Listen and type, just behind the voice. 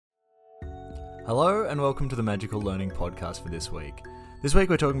Hello and welcome to the Magical Learning Podcast for this week. This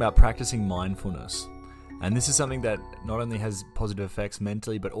week we're talking about practicing mindfulness. And this is something that not only has positive effects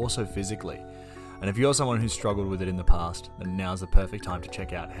mentally but also physically. And if you're someone who's struggled with it in the past, then now's the perfect time to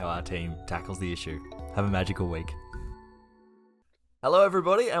check out how our team tackles the issue. Have a magical week. Hello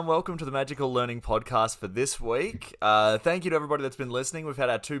everybody and welcome to the Magical Learning Podcast for this week. Thank you to everybody that's been listening. We've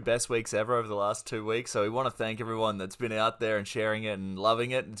had our two best weeks ever over the last 2 weeks, so we want to thank everyone that's been out there and sharing it and loving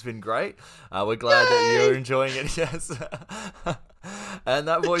it. It's been great. We're glad that you're enjoying it, yes. And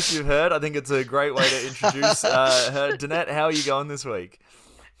that voice you've heard, I think it's a great way to introduce her. Danette, how are you going this week?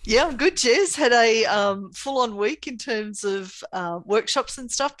 Yeah, I'm good, Jez. Had a full-on week in terms of workshops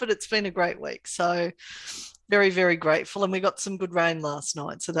and stuff, but it's been a great week. So very, very grateful. And we got some good rain last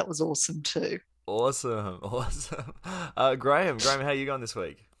night, so that was awesome too. Awesome. Graham, how are you going this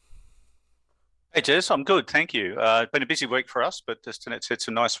week? Hey, Jez, I'm good, thank you. It's been a busy week for us, but just had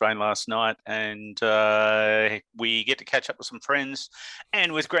some nice rain last night, and we get to catch up with some friends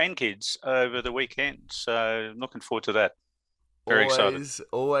and with grandkids over the weekend. So I'm looking forward to that. Very excited.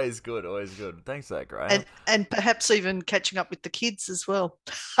 Always good. Thanks for that, Graham. And perhaps even catching up with the kids as well.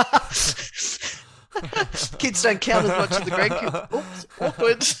 Kids don't count as much as the grandkids. Oops,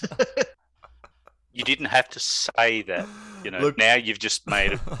 awkward. You didn't have to say that. Look, now you've just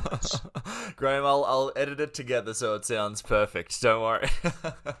made it. Graham, I'll edit it together so it sounds perfect. Don't worry.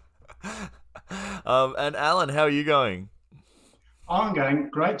 And Alan, how are you going? I'm going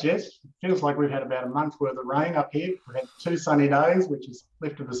great, Jess. Feels like we've had about a month's worth of rain up here. We've had 2 sunny days, which has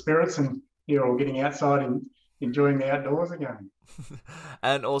lifted the spirits, and you're all getting outside and enjoying the outdoors again.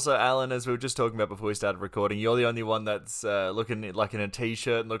 And also, Alan, as we were just talking about before we started recording, you're the only one that's looking like in a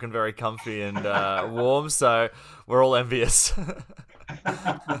t-shirt and looking very comfy and warm, so we're all envious.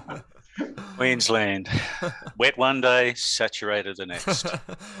 Queensland. Wet one day, saturated the next.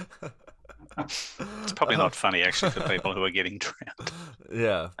 It's probably not funny, actually, for people who are getting drowned.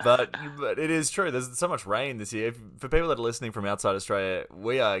 Yeah, but it is true. There's so much rain this year. For people that are listening from outside Australia,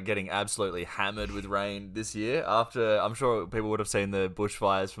 we are getting absolutely hammered with rain this year. After, I'm sure people would have seen the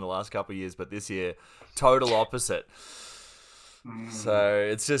bushfires from the last couple of years, but this year, total opposite. So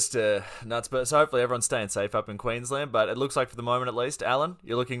it's just nuts. But so hopefully everyone's staying safe up in Queensland. But it looks like for the moment, at least, Alan,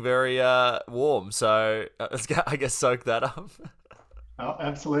 you're looking very warm. So I guess soak that up. Oh,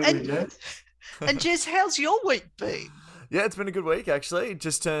 absolutely, Jess. And Jez, how's your week been? Yeah, it's been a good week, actually.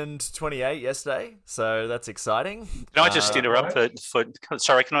 Just turned 28 yesterday, so that's exciting. Can I just interrupt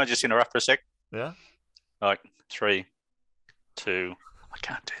Sorry, can I just interrupt for a sec? Yeah? Like 3, 2... I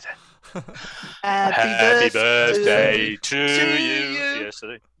can't do that. Happy birthday to you.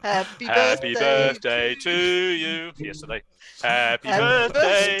 Yesterday. Happy birthday to you. Yesterday. Happy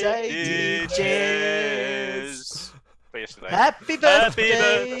birthday, dear Jez. Yesterday. Happy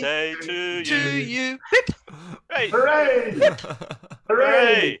birthday to you. Hip. Hey. Hooray!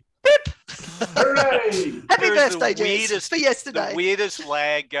 Hooray! Hip. Hooray! Happy birthday, Jez, for yesterday. The weirdest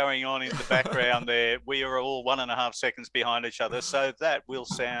lag going on in the background there. We are all 1.5 seconds behind each other, so that will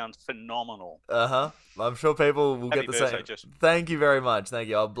sound phenomenal. I'm sure people will get the same. Justin. Thank you very much. Thank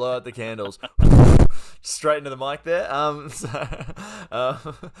you. I'll blow out the candles. Straight into the mic there.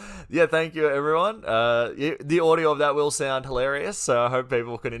 Yeah, thank you, everyone. The audio of that will sound hilarious, so I hope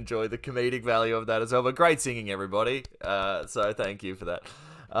people can enjoy the comedic value of that as well. But great singing, everybody. So thank you for that.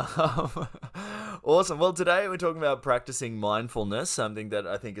 Awesome. Well, today we're talking about practicing mindfulness, something that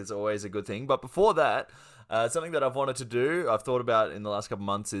I think is always a good thing. But before that, something that I've wanted to do, I've thought about in the last couple of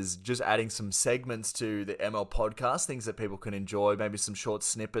months, is just adding some segments to the ML podcast, things that people can enjoy, maybe some short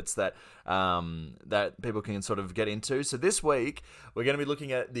snippets that that people can sort of get into. So this week, we're going to be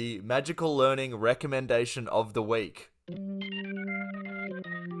looking at the Magical Learning Recommendation of the Week.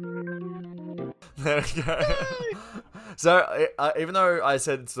 There we go. So, even though I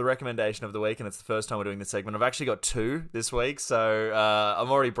said it's the recommendation of the week and it's the first time we're doing this segment, I've actually got 2 this week, so I'm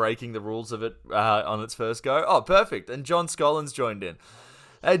already breaking the rules of it on its first go. Oh, perfect. And John Scollins joined in.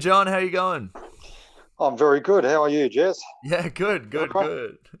 Hey, John, how you going? I'm very good. How are you, Jess? Yeah, good.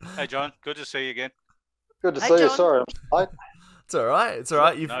 Hey, John. Good to see you again. Good to see you. Sorry, I'm late. It's all right.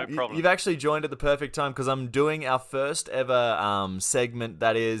 No problem. You've actually joined at the perfect time because I'm doing our first ever segment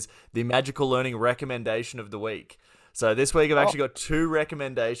that is the Magical Learning Recommendation of the Week. So this week I've actually got 2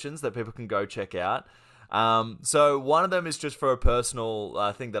 recommendations that people can go check out. So one of them is just for a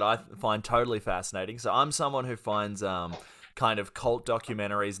personal thing that I find totally fascinating. So I'm someone who finds kind of cult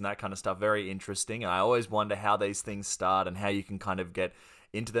documentaries and that kind of stuff very interesting. And I always wonder how these things start and how you can kind of get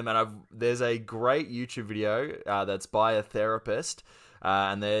into them. And there's a great YouTube video that's by a therapist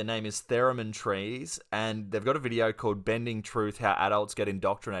and their name is Theremin Trees, and they've got a video called Bending Truth, How Adults Get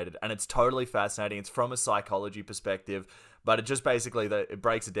Indoctrinated, and it's totally fascinating. It's from a psychology perspective, but it just basically it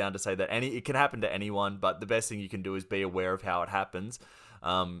breaks it down to say that it can happen to anyone, but the best thing you can do is be aware of how it happens.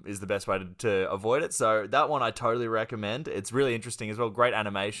 Is the best way to avoid it. So that one I totally recommend. It's really interesting as well. Great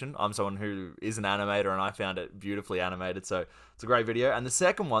animation. I'm someone who is an animator, and I found it beautifully animated. So it's a great video. And the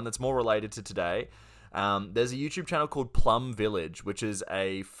second one that's more related to today, there's a YouTube channel called Plum Village, which is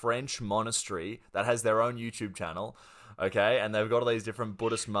a French monastery that has their own YouTube channel. Okay, and they've got all these different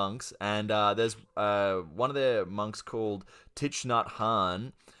Buddhist monks, and there's one of their monks called Thich Nhat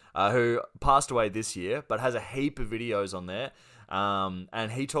Hanh, who passed away this year, but has a heap of videos on there.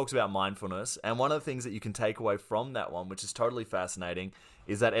 And he talks about mindfulness. And one of the things that you can take away from that one, which is totally fascinating,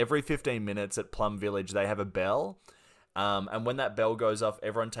 is that every 15 minutes at Plum Village, they have a bell. And when that bell goes off,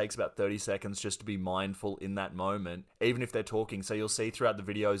 everyone takes about 30 seconds just to be mindful in that moment, even if they're talking. So you'll see throughout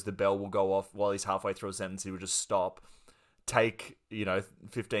the videos, the bell will go off while he's halfway through a sentence. He will just stop, take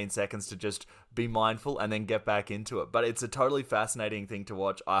 15 seconds to just be mindful and then get back into it. But it's a totally fascinating thing to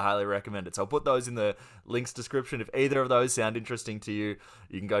watch. I highly recommend it. So I'll put those in the links description. If either of those sound interesting to you,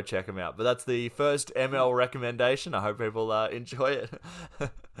 you can go check them out. But that's the first ML recommendation. I hope people enjoy it.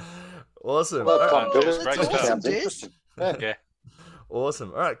 Awesome. Well, that's great awesome, stuff. Jess. Yeah.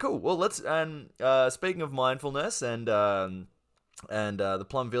 Awesome. All right, cool. Well, speaking of mindfulness and the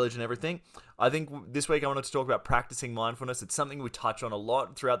Plum Village and everything, I think this week I wanted to talk about practicing mindfulness. It's something we touch on a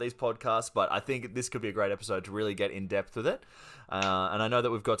lot throughout these podcasts, but I think this could be a great episode to really get in depth with it. And I know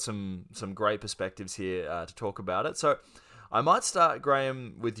that we've got some great perspectives here to talk about it. So I might start,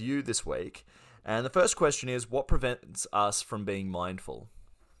 Graham, with you this week. And the first question is, what prevents us from being mindful?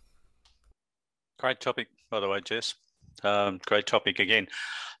 Great topic, by the way, Jess. Great topic again.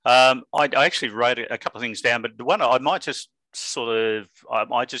 I actually wrote a couple of things down, but the one I might just I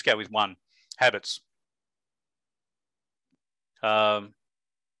might just go with one: habits.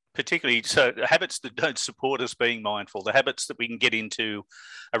 Particularly, so habits that don't support us being mindful, the habits that we can get into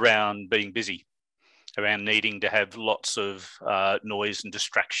around being busy, around needing to have lots of noise and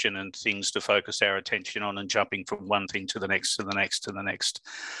distraction and things to focus our attention on, and jumping from one thing to the next, to the next, to the next.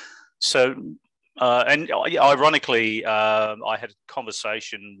 So, and ironically, I had a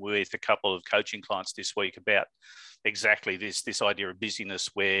conversation with a couple of coaching clients this week about exactly this idea of busyness,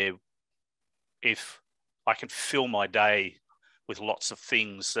 where if I can fill my day with lots of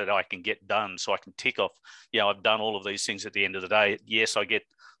things that I can get done, so I can tick off, I've done all of these things at the end of the day. Yes, I get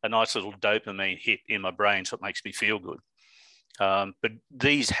a nice little dopamine hit in my brain, so it makes me feel good. But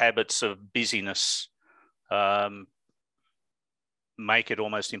these habits of busyness make it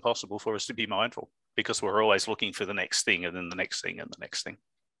almost impossible for us to be mindful, because we're always looking for the next thing, and then the next thing, and the next thing.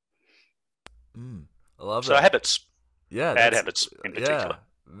 I love that. So habits. Yeah, bad habits in particular.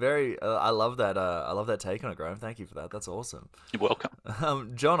 Very. I love that. I love that take on it, Graham. Thank you for that. That's awesome. You're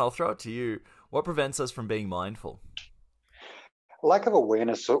welcome. John, I'll throw it to you. What prevents us from being mindful? Lack of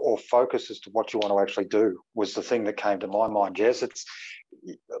awareness or focus as to what you want to actually do was the thing that came to my mind, Jess. It's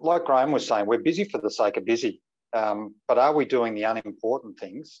like Graham was saying, we're busy for the sake of busy, but are we doing the unimportant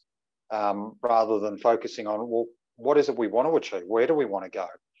things rather than focusing on, well, what is it we want to achieve? Where do we want to go?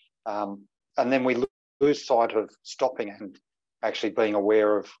 And then we lose sight of stopping and actually being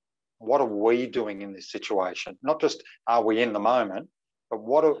aware of what are we doing in this situation? Not just are we in the moment, but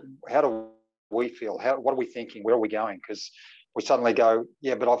how do we feel? What are we thinking? Where are we going? Because we suddenly go,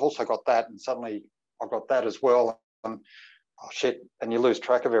 yeah, but I've also got that, and suddenly I've got that as well. And oh shit, and you lose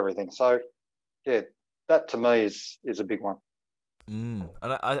track of everything. So yeah, that to me is a big one. And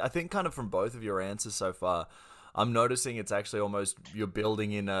I think kind of from both of your answers so far, I'm noticing it's actually almost you're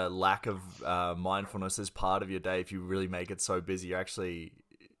building in a lack of mindfulness as part of your day. If you really make it so busy, you're actually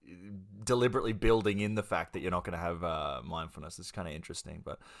deliberately building in the fact that you're not going to have mindfulness. It's kind of interesting.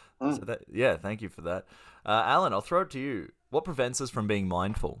 But so thank you for that. Alan, I'll throw it to you. What prevents us from being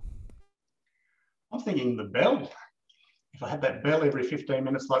mindful? I'm thinking the bell. If I had that bell every 15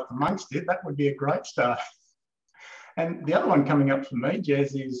 minutes like the monks did, that would be a great start. And the other one coming up for me, Jez,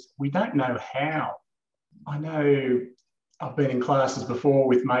 is we don't know how. I know I've been in classes before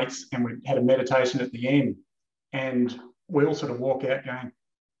with mates and we had a meditation at the end, and we all sort of walk out going,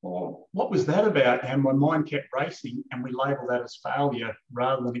 well, what was that about? And my mind kept racing, and we label that as failure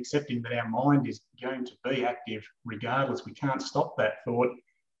rather than accepting that our mind is going to be active regardless. We can't stop that thought.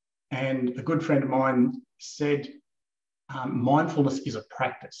 And a good friend of mine said, mindfulness is a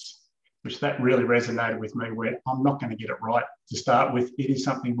practice, which that really resonated with me, where I'm not going to get it right to start with. It is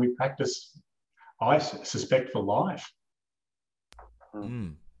something we practice, I suspect, for life.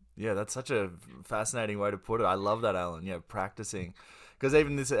 Yeah, that's such a fascinating way to put it. I love that, Alan. Yeah, practicing. because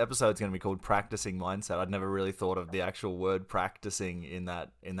even this episode's going to be called Practicing Mindset. I'd never really thought of the actual word practicing in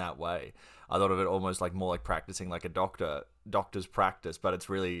that way. I thought of it almost like more like practicing like a doctor's practice, but it's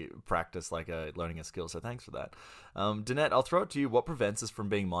really practice like learning a skill. So thanks for that. Danette, I'll throw it to you. What prevents us from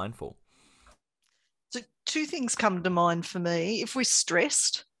being mindful? So two things come to mind for me. If we're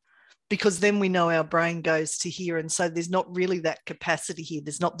stressed, because then we know our brain goes to here. And so there's not really that capacity here.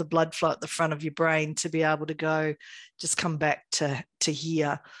 There's not the blood flow at the front of your brain to be able to go, just come back to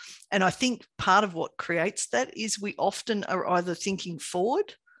here. And I think part of what creates that is we often are either thinking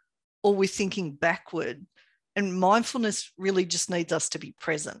forward or we're thinking backward. And mindfulness really just needs us to be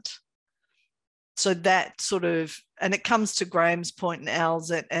present. So that sort of, and it comes to Graham's point and Al's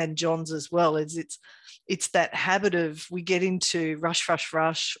and John's as well, is it's that habit of we get into rush,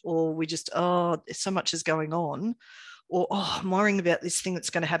 or we just, so much is going on, or, I'm worrying about this thing that's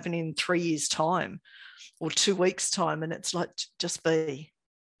going to happen in 3 years' time or 2 weeks' time. And it's like, just be.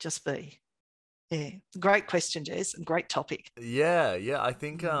 Yeah, great question, Jez, and great topic. Yeah. I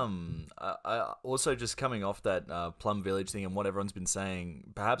think I also just coming off that Plum Village thing and what everyone's been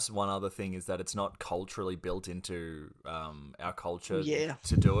saying, perhaps one other thing is that it's not culturally built into our culture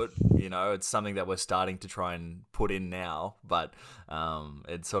to do it. You know, it's something that we're starting to try and put in now, but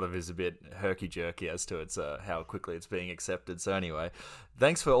it sort of is a bit herky-jerky as to how quickly it's being accepted. So anyway,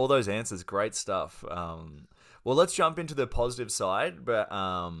 thanks for all those answers. Great stuff. Well, let's jump into the positive side, but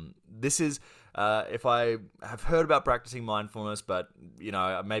this is... if I have heard about practicing mindfulness, but, you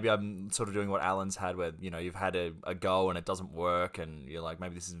know, maybe I'm sort of doing what Alan's had where, you know, you've had a go and it doesn't work and you're like,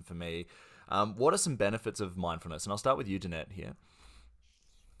 maybe this isn't for me. What are some benefits of mindfulness? And I'll start with you, Danette, here.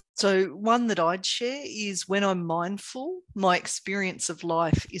 So one that I'd share is when I'm mindful, my experience of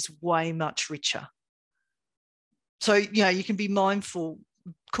life is way much richer. So, you know, you can be mindful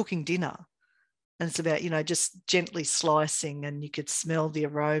cooking dinner. And it's about, you know, just gently slicing and you could smell the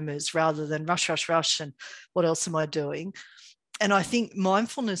aromas rather than rush. And what else am I doing? And I think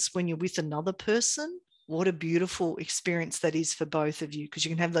mindfulness when you're with another person, what a beautiful experience that is for both of you, because you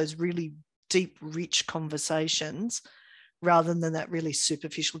can have those really deep, rich conversations rather than that really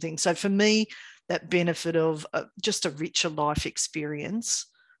superficial thing. So for me, that benefit of just a richer life experience,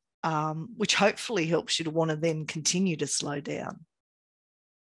 which hopefully helps you to want to then continue to slow down.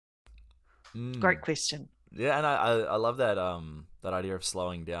 Great question. Yeah, and I love that that idea of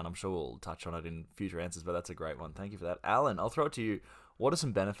slowing down. I'm sure we'll touch on it in future answers, but that's a great one. Thank you for that. Alan, I'll throw it to you. What are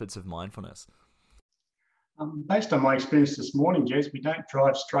some benefits of mindfulness? Based on my experience this morning, Jez, we don't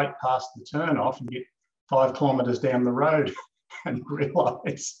drive straight past the turn-off and get 5 kilometres down the road and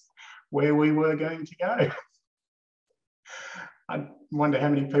realise where we were going to go. I wonder how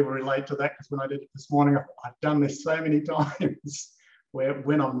many people relate to that, because when I did it this morning, I've done this so many times. Where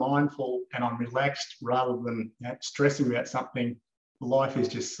when I'm mindful and I'm relaxed rather than stressing about something, life is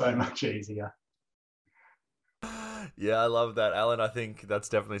just so much easier. Yeah, I love that, Alan. I think that's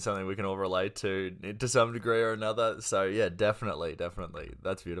definitely something we can all relate to some degree or another. So yeah, definitely.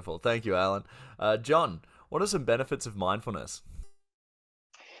 That's beautiful. Thank you, Alan. John, what are some benefits of mindfulness?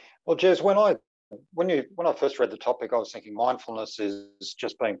 Well, Jez, when I first read the topic, I was thinking mindfulness is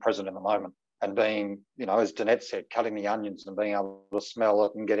just being present in the moment. And being, you know, as Danette said, cutting the onions and being able to smell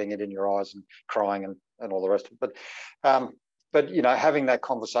it and getting it in your eyes and crying and all the rest of it. But you know, having that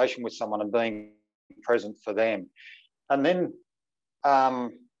conversation with someone and being present for them. And then I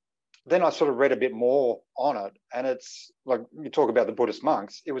sort of read a bit more on it. And it's like you talk about the Buddhist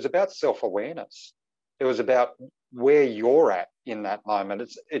monks. It was about self-awareness. It was about where you're at in that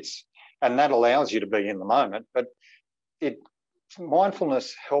moment. And that allows you to be in the moment. But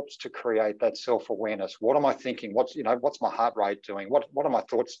mindfulness helps to create that self-awareness. What am I thinking? What's my heart rate doing? What are my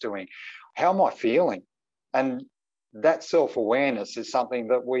thoughts doing? How am I feeling? And that self-awareness is something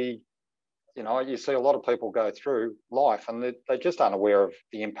that you see a lot of people go through life and they just aren't aware of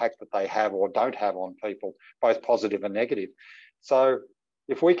the impact that they have or don't have on people, both positive and negative. So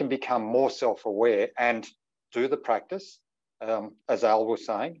if we can become more self-aware and do the practice, as Al was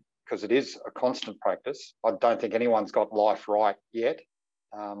saying, because it is a constant practice. I don't think anyone's got life right yet.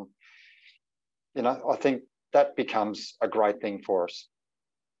 I think that becomes a great thing for us.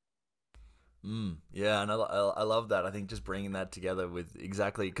 Yeah, and I love that. I think just bringing that together with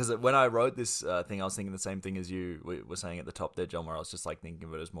exactly, because when I wrote this thing, I was thinking the same thing as you were saying at the top there, John, where I was just like thinking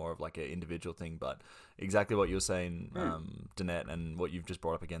of it as more of like an individual thing, but exactly what you were saying, Danette, and what you've just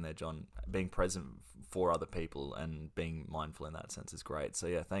brought up again there, John, being present for other people and being mindful in that sense is great. So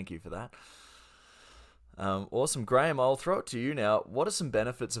yeah, thank you for that. Awesome. Graham, I'll throw it to you now. What are some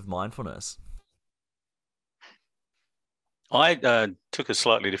benefits of mindfulness? I took a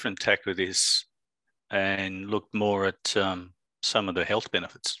slightly different tack with this and looked more at some of the health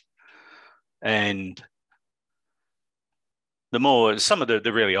benefits. And some of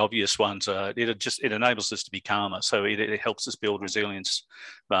the really obvious ones are it enables us to be calmer. So it helps us build resilience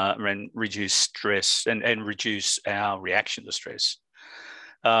and reduce stress and reduce our reaction to stress.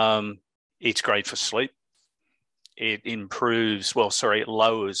 It's great for sleep. It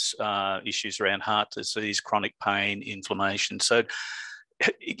lowers issues around heart disease, chronic pain, inflammation. So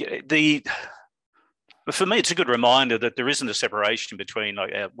for me, it's a good reminder that there isn't a separation between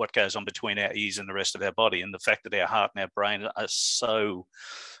what goes on between our ears and the rest of our body, and the fact that our heart and our brain are so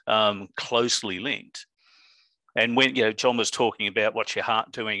closely linked. And when John was talking about what's your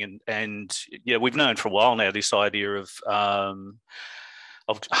heart doing, and we've known for a while now this idea of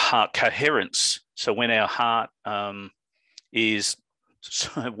heart coherence. So when our heart is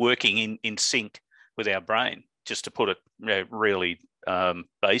working in sync with our brain, just to put it really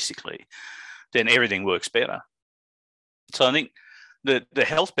basically, then everything works better. So I think the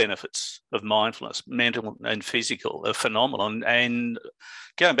health benefits of mindfulness, mental and physical, are phenomenal. And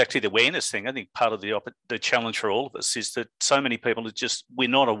going back to the awareness thing, I think part of the challenge for all of us is that so many people we're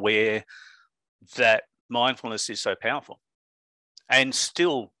not aware that mindfulness is so powerful, and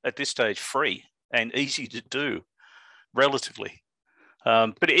still at this stage free and easy to do, relatively.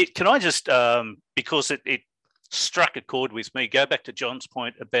 But can I just, because it struck a chord with me, go back to John's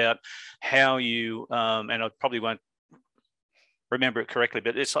point about how you, and I probably won't remember it correctly,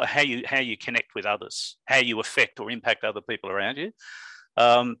 but it's like how you connect with others, how you affect or impact other people around you.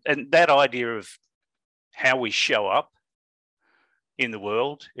 And that idea of how we show up in the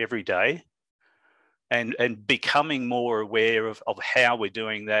world every day, and becoming more aware of how we're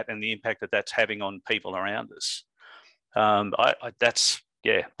doing that and the impact that that's having on people around us. That's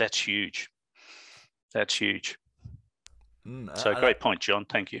huge. That's huge. So great point, John.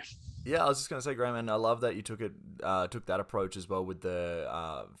 Thank you. Yeah, I was just going to say, Graham, and I love that you took that approach as well with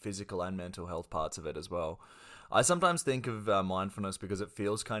the physical and mental health parts of it as well. I sometimes think of mindfulness because it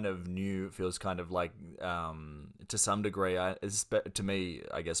feels kind of new. It feels kind of like, to some degree, to me,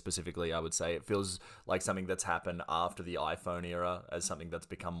 I guess specifically, I would say it feels like something that's happened after the iPhone era, as something that's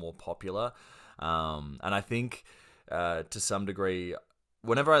become more popular. And I think to some degree,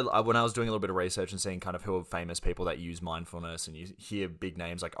 when I was doing a little bit of research and seeing kind of who are famous people that use mindfulness, and you hear big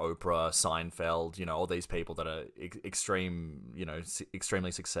names like Oprah, Seinfeld, all these people that are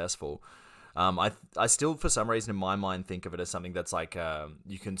extremely successful. I still, for some reason, in my mind, think of it as something that's like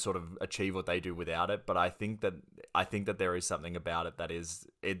you can sort of achieve what they do without it. But I think that there is something about it that is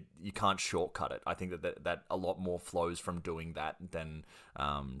you can't shortcut it. I think that a lot more flows from doing that than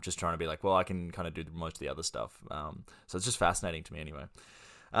just trying to be like, well, I can kind of do most of the other stuff. So it's just fascinating to me anyway.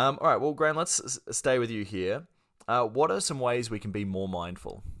 All right, well, Graham, let's stay with you here. What are some ways we can be more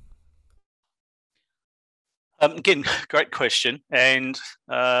mindful? Again, great question. And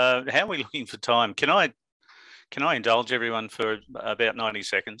how are we looking for time? Can I indulge everyone for about 90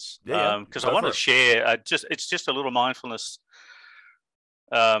 seconds? Yeah. Because I want to share. It's just a little mindfulness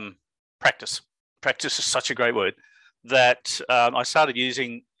practice. Practice is such a great word that I started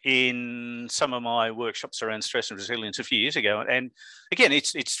using in some of my workshops around stress and resilience a few years ago. And again,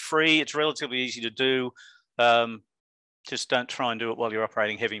 it's free. It's relatively easy to do. Just don't try and do it while you're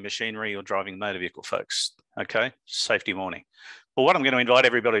operating heavy machinery or driving a motor vehicle, folks. Okay, safety warning. But what I'm going to invite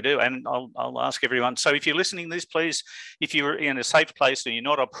everybody to do, and I'll ask everyone, so if you're listening to this, please, if you're in a safe place and you're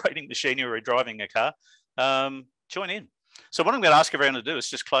not operating machinery or driving a car, join in. So what I'm going to ask everyone to do is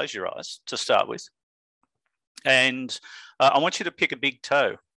just close your eyes to start with. And I want you to pick a big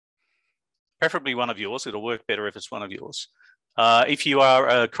toe, preferably one of yours. It'll work better if it's one of yours. If you are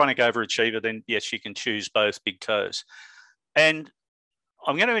a chronic overachiever, then yes, you can choose both big toes. And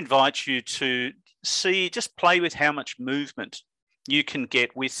I'm going to invite you to just play with how much movement you can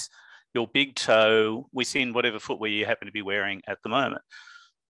get with your big toe within whatever footwear you happen to be wearing at the moment.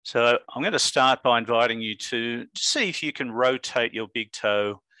 So I'm going to start by inviting you to see if you can rotate your big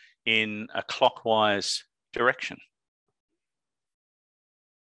toe in a clockwise direction.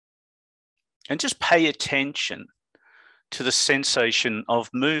 And just pay attention to the sensation of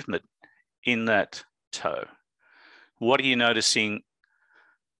movement in that toe. What are you noticing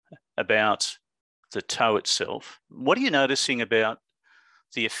about the toe itself? What are you noticing about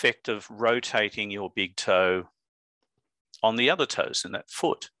the effect of rotating your big toe on the other toes in that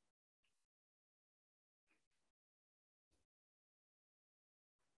foot?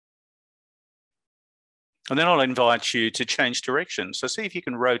 And then I'll invite you to change direction. So see if you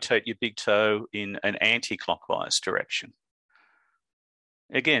can rotate your big toe in an anti-clockwise direction.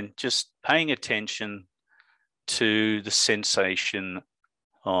 Again, just paying attention to the sensation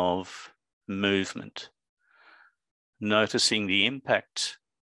of movement. noticing the impact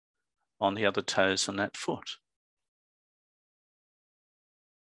on the other toes on that foot.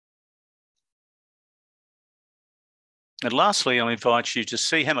 And lastly, I'll invite you to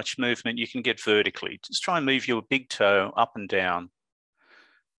see how much movement you can get vertically. Just try and move your big toe up and down.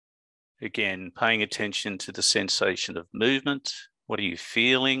 Again, paying attention to the sensation of movement. What are you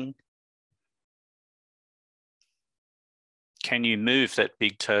feeling? Can you move that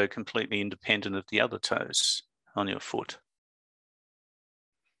big toe completely independent of the other toes on your foot?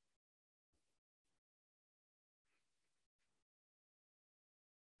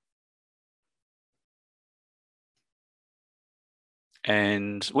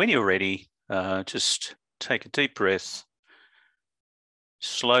 And when you're ready, just take a deep breath,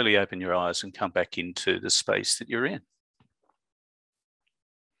 slowly open your eyes and come back into the space that you're in.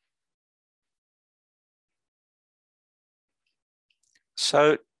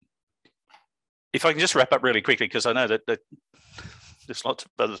 So if I can just wrap up really quickly, because I know that there's lots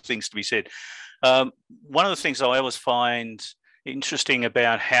of other things to be said. One of the things I always find interesting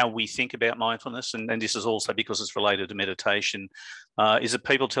about how we think about mindfulness, and this is also because it's related to meditation, is that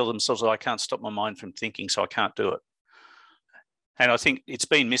people tell themselves, oh, I can't stop my mind from thinking, so I can't do it. And I think it's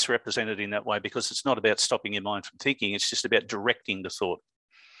been misrepresented in that way, because it's not about stopping your mind from thinking, it's just about directing the thought.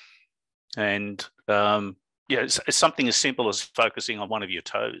 And it's something as simple as focusing on one of your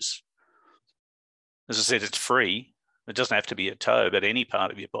toes. As I said, it's free. It doesn't have to be a toe, but any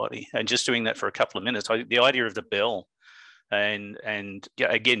part of your body. And just doing that for a couple of minutes. The idea of the bell, and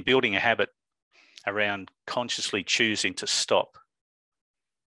again, building a habit around consciously choosing to stop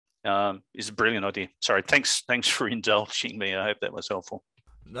is a brilliant idea. Sorry, thanks for indulging me. I hope that was helpful.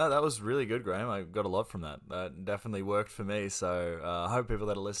 No, that was really good, Graham. I got a lot from that. That definitely worked for me. So I hope people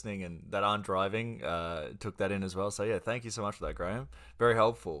that are listening and that aren't driving took that in as well. So yeah, thank you so much for that, Graham. Very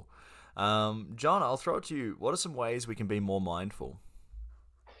helpful. John, I'll throw it to you. What are some ways we can be more mindful?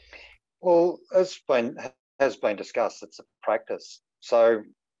 Well, as has been discussed, it's a practice. So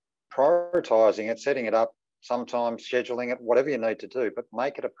prioritising it, setting it up, sometimes scheduling it, whatever you need to do, but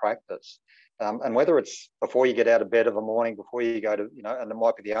make it a practice. And whether it's before you get out of bed of a morning, before you go to, and it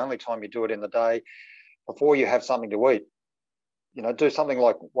might be the only time you do it in the day, before you have something to eat, do something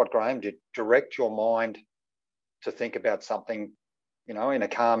like what Graham did, direct your mind to think about something, in a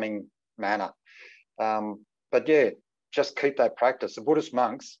calming manner. But yeah, just keep that practice. The Buddhist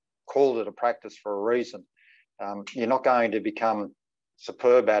monks called it a practice for a reason. You're not going to become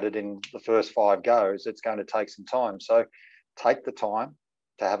superb at it in the first 5 goes. It's going to take some time. So take the time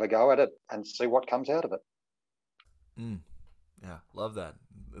to have a go at it and see what comes out of it. Yeah, love that.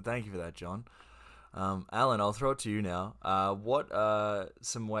 Thank you for that, John. Alan, I'll throw it to you now. What are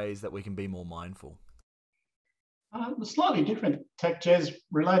some ways that we can be more mindful? Slightly different tech, Jez,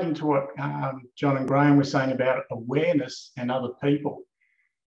 relating to what John and Graham were saying about awareness and other people.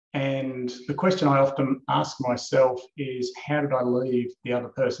 And the question I often ask myself is, how did I leave the other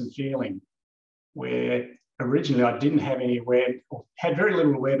person feeling? Where originally I didn't have any awareness, or had very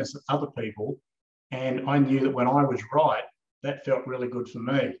little awareness of other people, and I knew that when I was right, that felt really good for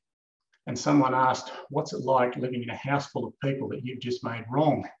me. And someone asked, what's it like living in a house full of people that you've just made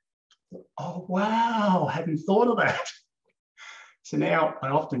wrong? Oh, wow, I hadn't thought of that. So now I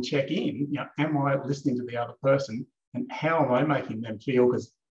often check in, am I listening to the other person, and how am I making them feel?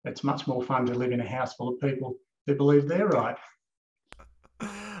 Because it's much more fun to live in a house full of people who believe they're right.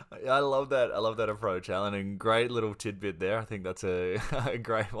 I love that. I love that approach, Alan, and great little tidbit there. I think that's a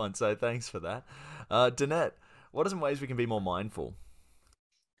great one. So thanks for that. Danette, what are some ways we can be more mindful?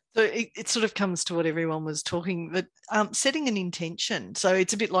 So it sort of comes to what everyone was talking, but setting an intention. So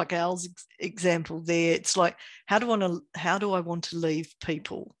it's a bit like Al's example there. It's like, how do I want to leave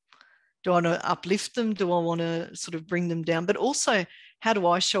people? Do I want to uplift them? Do I want to sort of bring them down? But also, how do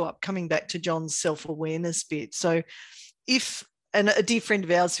I show up? Coming back to John's self-awareness bit. So and a dear friend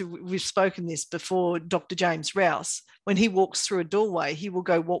of ours who we've spoken this before, Dr. James Rouse, when he walks through a doorway, he will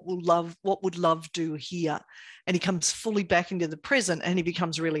go, what would love do here? And he comes fully back into the present and he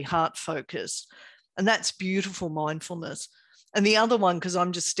becomes really heart focused. And that's beautiful mindfulness. And the other one, because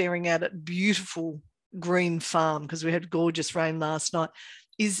I'm just staring out at beautiful green farm, because we had gorgeous rain last night,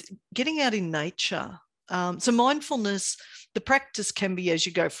 is getting out in nature. So mindfulness, the practice can be as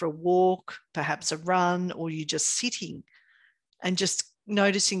you go for a walk, perhaps a run, or you're just sitting and just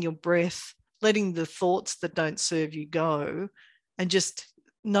noticing your breath, letting the thoughts that don't serve you go, and just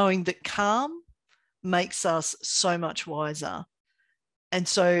knowing that calm makes us so much wiser. And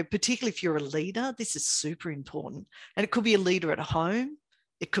so particularly if you're a leader, this is super important. And it could be a leader at home,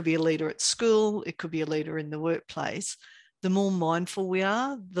 it could be a leader at school, it could be a leader in the workplace. the more mindful we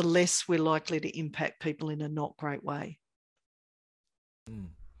are, the less we're likely to impact people in a not great way.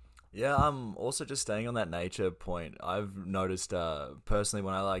 Yeah, I'm also just staying on that nature point. I've noticed personally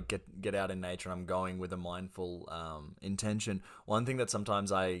when I like get out in nature and I'm going with a mindful intention, one thing that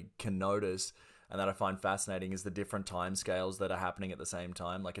sometimes I can notice and that I find fascinating is the different time scales that are happening at the same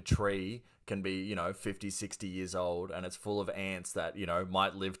time. Like a tree can be, 50, 60 years old and it's full of ants that,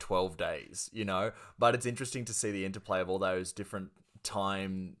 might live 12 days, but it's interesting to see the interplay of all those different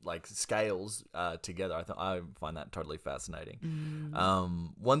time like scales together. I find that totally fascinating.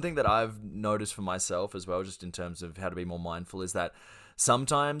 One thing that I've noticed for myself as well, just in terms of how to be more mindful, is that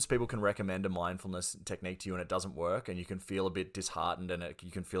sometimes people can recommend a mindfulness technique to you and it doesn't work, and you can feel a bit disheartened and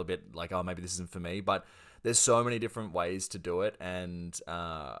you can feel a bit like, oh, maybe this isn't for me. But there's so many different ways to do it, and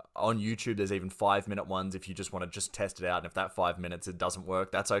on YouTube there's even 5-minute ones if you just want to just test it out, and if that 5 minutes it doesn't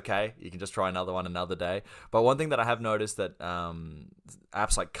work, that's okay, you can just try another one another day. But one thing that I have noticed that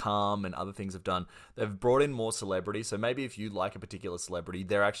apps like Calm and other things have done, they've brought in more celebrities. So maybe if you like a particular celebrity,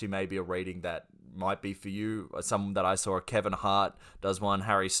 there actually may be a reading that might be for you. Some that I saw, Kevin Hart does one,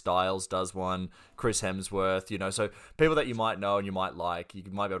 Harry Styles does one, Chris Hemsworth, so people that you might know and you might like, you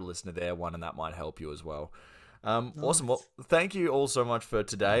might be able to listen to their one and that might help you as well. Nice. Awesome. Well, thank you all so much for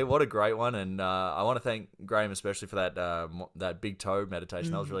today. What a great one, and I want to thank Graham especially for that big toe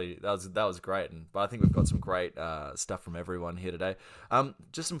meditation. That was great. But I think we've got some great stuff from everyone here today.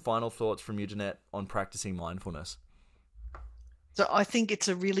 Just some final thoughts from you, Jeanette, on practicing mindfulness. So I think it's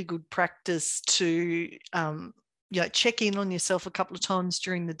a really good practice to check in on yourself a couple of times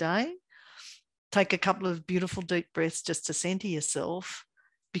during the day. Take a couple of beautiful deep breaths just to center yourself,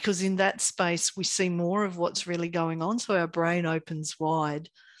 because in that space we see more of what's really going on. So our brain opens wide,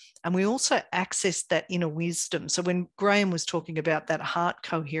 and we also access that inner wisdom. So when Graham was talking about that heart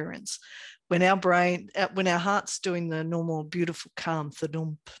coherence, when our heart's doing the normal beautiful calm,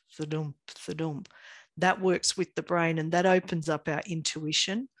 thudump, thudump, thudump, that works with the brain, and that opens up our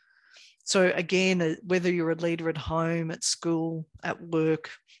intuition. So again, whether you're a leader at home, at school, at work,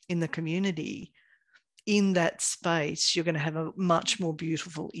 in the community, in that space, you're going to have a much more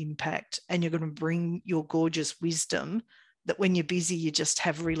beautiful impact, and you're going to bring your gorgeous wisdom that when you're busy, you just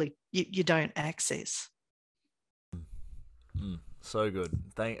have you don't access. So good.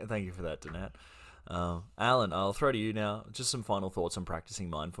 Thank you for that, Jeanette. Alan, I'll throw to you now. Just some final thoughts on practicing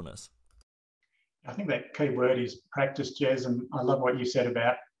mindfulness. I think that key word is practice, Jez, and I love what you said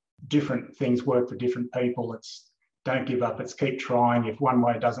about different things work for different people. It's don't give up, it's keep trying. If one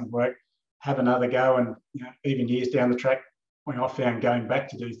way doesn't work, have another go. And even years down the track, when I found going back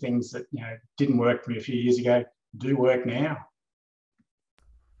to do things that didn't work for me a few years ago, do work now.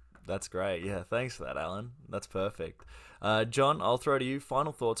 That's great. Yeah, thanks for that, Alan. That's perfect. John, I'll throw to you.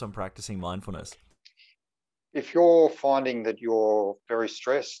 Final thoughts on practicing mindfulness. If you're finding that you're very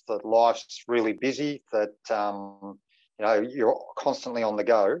stressed, that life's really busy, that you're constantly on the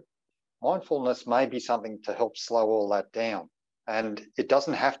go, mindfulness may be something to help slow all that down. And it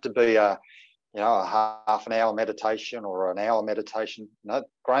doesn't have to be a half an hour meditation or an hour meditation. The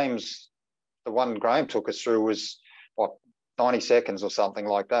one Graham took us through was 90 seconds or something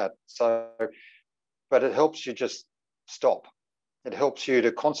like that. So, but it helps you just stop. It helps you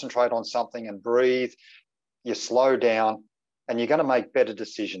to concentrate on something and breathe. You slow down, and you're going to make better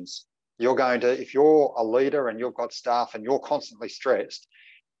decisions. If you're a leader and you've got staff and you're constantly stressed,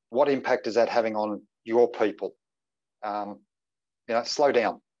 what impact is that having on your people? Slow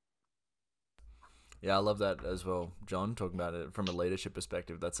down. Yeah, I love that as well, John, talking about it from a leadership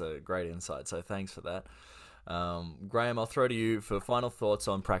perspective. That's a great insight, so thanks for that. Graham, I'll throw to you for final thoughts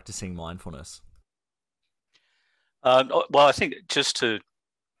on practicing mindfulness. Well, I think just to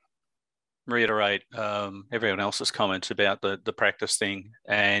reiterate everyone else's comments about the practice thing,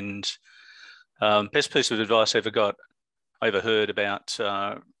 and best piece of advice I ever heard about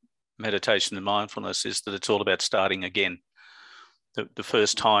meditation and mindfulness is that it's all about starting again. The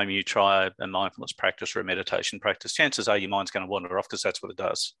first time you try a mindfulness practice or a meditation practice, chances are your mind's going to wander off, because that's what it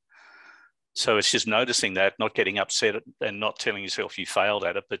does. So it's just noticing that, not getting upset and not telling yourself you failed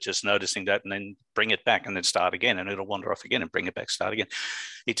at it, but just noticing that and then bring it back and then start again, and it'll wander off again and bring it back, start again.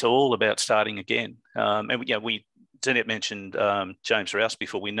 It's all about starting again. Jeanette mentioned James Rouse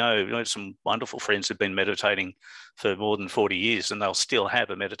before. We know some wonderful friends who've been meditating for more than 40 years, and they'll still have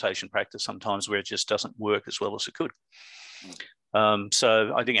a meditation practice sometimes where it just doesn't work as well as it could.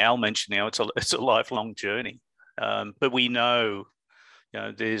 So I think Al mentioned it's a lifelong journey, but we know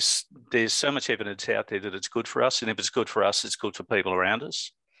there's so much evidence out there that it's good for us, and if it's good for us, it's good for people around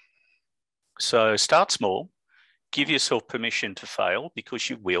us. So start small, give yourself permission to fail, because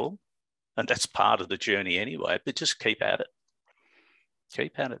you will. And that's part of the journey anyway, but just keep at it.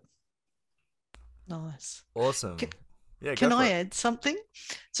 Keep at it. Nice. Awesome. Yeah, Can go for I it. add something?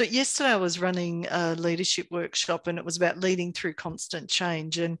 So yesterday I was running a leadership workshop, and it was about leading through constant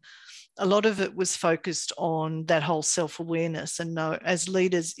change. And a lot of it was focused on that whole self-awareness, and know as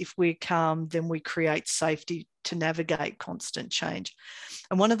leaders, if we're calm, then we create safety to navigate constant change.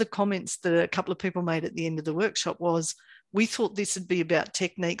 And one of the comments that a couple of people made at the end of the workshop was, we thought this would be about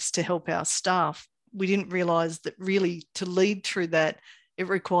techniques to help our staff. We didn't realize that really to lead through that, it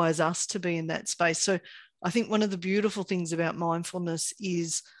requires us to be in that space. So I think one of the beautiful things about mindfulness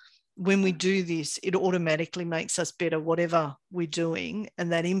is when we do this, it automatically makes us better, whatever we're doing,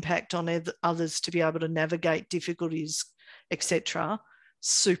 and that impact on others to be able to navigate difficulties, etc.,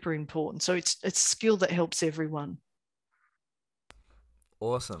 super important. So it's a skill that helps everyone.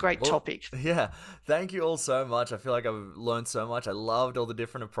 Awesome. Great topic. Yeah. Thank you all so much. I feel like I've learned so much. I loved all the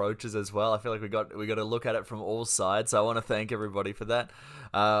different approaches as well. I feel like we got to look at it from all sides. So I want to thank everybody for that.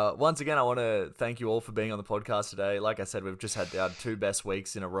 Once again, I want to thank you all for being on the podcast today. Like I said, we've just had our 2 best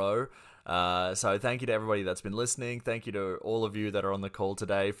weeks in a row. So thank you to everybody that's been listening. Thank you to all of you that are on the call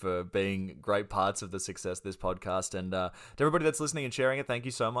today for being great parts of the success of this podcast. And to everybody that's listening and sharing it, thank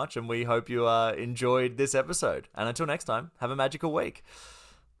you so much. And we hope you enjoyed this episode. And until next time, have a magical week.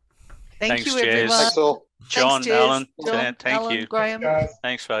 Thank Thanks, you, Jez. everyone. Thanks all. John, Thanks, Jez. Alan, John, thank Alan, you. Graham. Guys.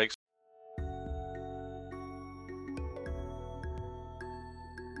 Thanks, folks.